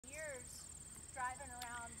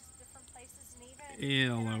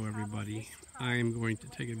Hello everybody. I am going to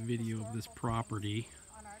take a video of this property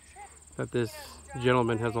that this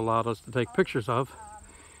gentleman has allowed us to take pictures of.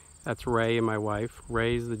 That's Ray and my wife.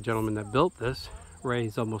 Ray's the gentleman that built this.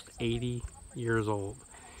 Ray's almost 80 years old.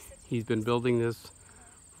 He's been building this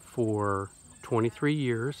for 23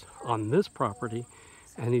 years on this property,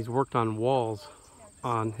 and he's worked on walls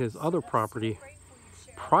on his other property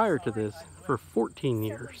prior to this for 14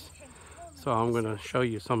 years. So I'm going to show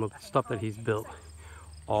you some of the stuff that he's built.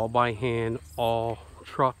 All by hand, all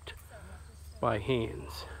trucked by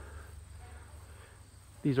hands.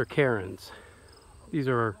 These are cairns. These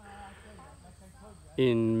are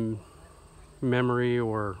in memory,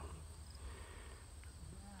 or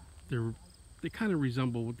they kind of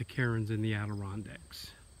resemble what the cairns in the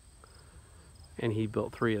Adirondacks. And he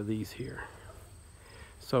built 3 of these here.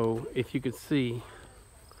 So if you could see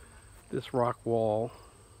this rock wall,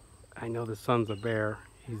 I know the sun's a bear.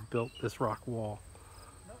 He's built this rock wall.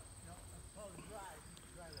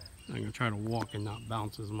 I'm going to try to walk and not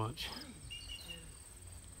bounce as much.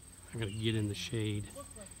 I'm going to get in the shade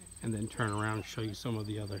and then turn around and show you some of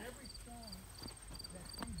the other.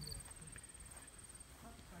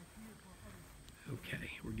 Okay,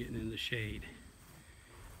 we're getting in the shade.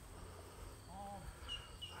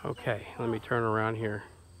 Okay, let me turn around here.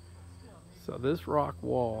 So this rock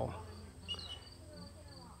wall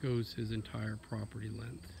goes his entire property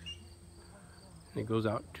length. And it goes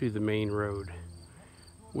out to the main road.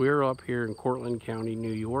 We're up here in Cortland County,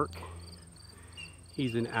 New York.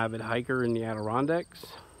 He's an avid hiker in the Adirondacks,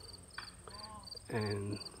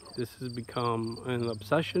 and this has become an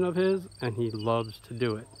obsession of his, and he loves to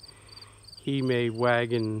do it. He may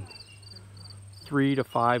wagon 3 to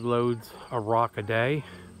 5 loads of rock a day,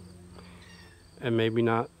 and maybe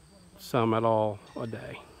not some at all a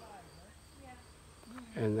day.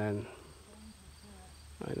 And then,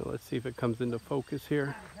 let's see if it comes into focus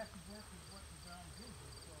here.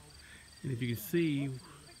 And if you can see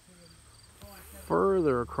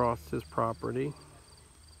further across this property,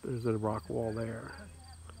 there's a rock wall there.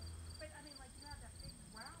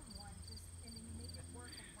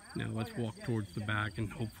 Now let's walk towards the back,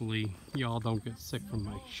 and hopefully y'all don't get sick from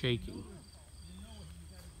my shaking.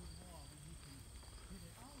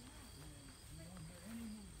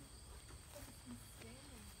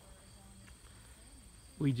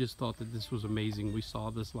 We just thought that this was amazing. We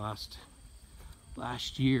saw this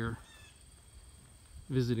last year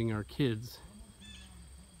visiting our kids,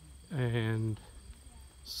 and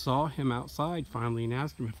saw him outside finally and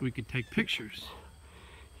asked him if we could take pictures.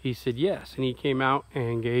 He said yes, and he came out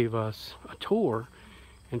and gave us a tour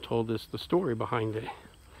and told us the story behind it.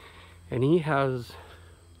 And he has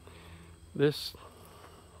this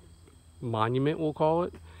monument, we'll call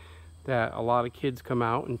it, that a lot of kids come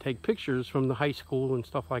out and take pictures from the high school and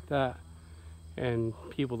stuff like that, and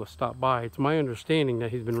people that stop by. It's my understanding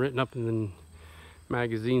that he's been written up in the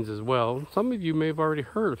magazines as well. Some of you may have already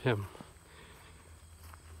heard of him.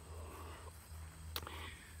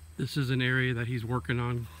 This is an area that he's working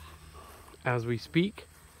on as we speak,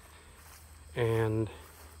 and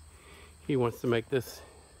he wants to make this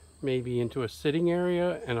maybe into a sitting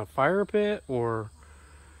area and a fire pit, or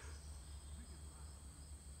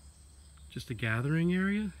just a gathering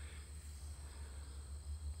area.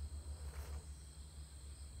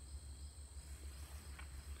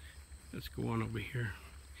 Let's go on over here.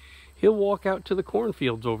 He'll walk out to the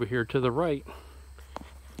cornfields over here to the right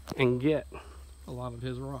and get a lot of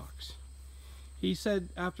his rocks. He said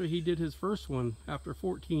after he did his first one, after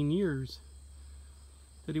 14 years,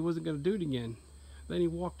 that he wasn't going to do it again. Then he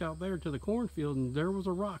walked out there to the cornfield, and there was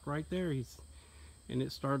a rock right there. And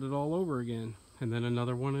it started all over again. And then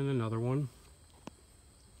another one and another one.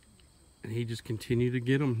 And he just continued to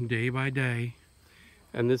get them day by day.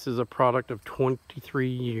 And this is a product of 23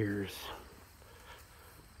 years.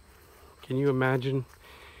 Can you imagine?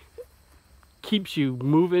 Keeps you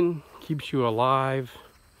moving, keeps you alive,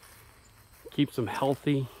 keeps him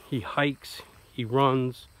healthy. He hikes, he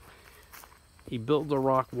runs, he builds a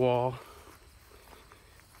rock wall.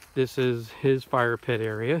 This is his fire pit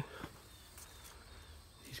area.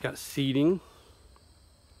 He's got seating.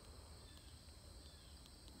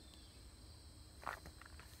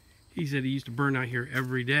 He said he used to burn out here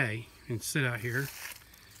every day and sit out here.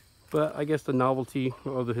 But I guess the novelty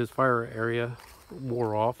of his fire area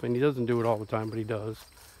wore off, and he doesn't do it all the time, but he does.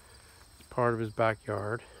 It's part of his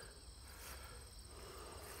backyard.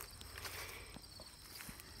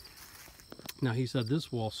 Now he said this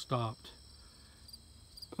wall stopped.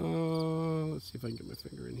 Let's see if I can get my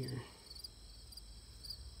finger in here.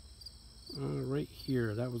 Right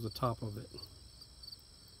here, that was the top of it.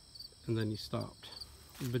 And then he stopped.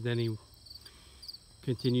 But then he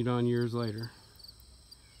Continued on years later.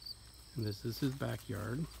 And this is his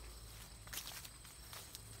backyard.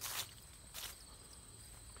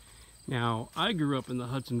 Now, I grew up in the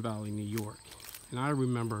Hudson Valley, New York, and I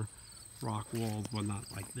remember rock walls, well, not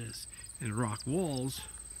like this. And rock walls,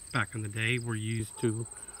 back in the day, were used to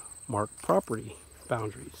mark property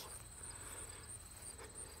boundaries.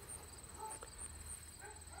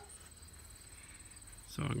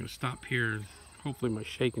 So I'm going to stop here. Hopefully my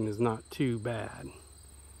shaking is not too bad.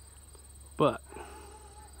 But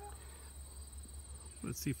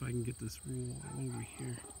let's see if I can get this wall over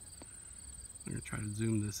here. I'm going to try to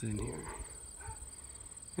zoom this in here.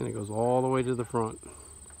 And it goes all the way to the front.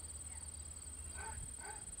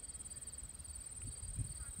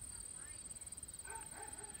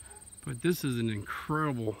 But this is an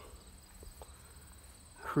incredible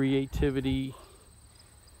creativity,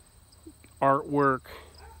 artwork,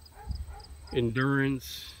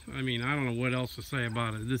 endurance. I mean, I don't know what else to say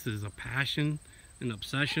about it. This is a passion, an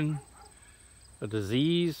obsession, a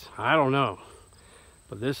disease. I don't know.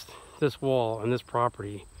 But this wall and this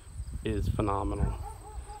property is phenomenal.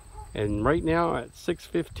 And right now at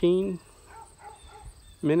 6:15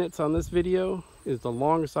 minutes on this video is the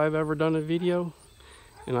longest I've ever done a video.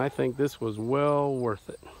 And I think this was well worth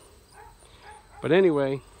it. But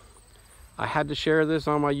anyway, I had to share this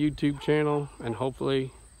on my YouTube channel, and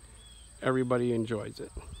hopefully everybody enjoys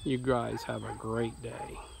it. You guys have a great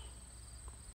day.